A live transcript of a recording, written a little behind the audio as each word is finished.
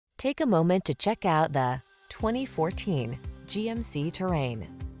Take a moment to check out the 2014 GMC Terrain.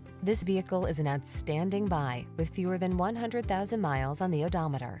 This vehicle is an outstanding buy with fewer than 100,000 miles on the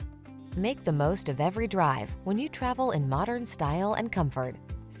odometer. Make the most of every drive when you travel in modern style and comfort.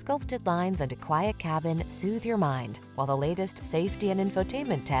 Sculpted lines and a quiet cabin soothe your mind, while the latest safety and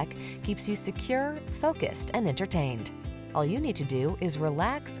infotainment tech keeps you secure, focused, and entertained. All you need to do is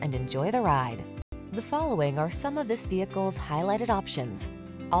relax and enjoy the ride. The following are some of this vehicle's highlighted options: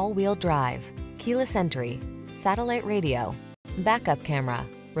 all-wheel drive, keyless entry, satellite radio, backup camera,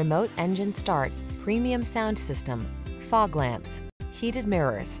 remote engine start, premium sound system, fog lamps, heated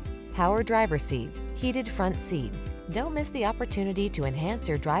mirrors, power driver's seat, heated front seat. Don't miss the opportunity to enhance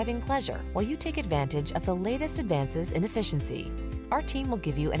your driving pleasure while you take advantage of the latest advances in efficiency. Our team will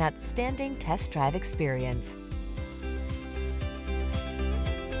give you an outstanding test drive experience.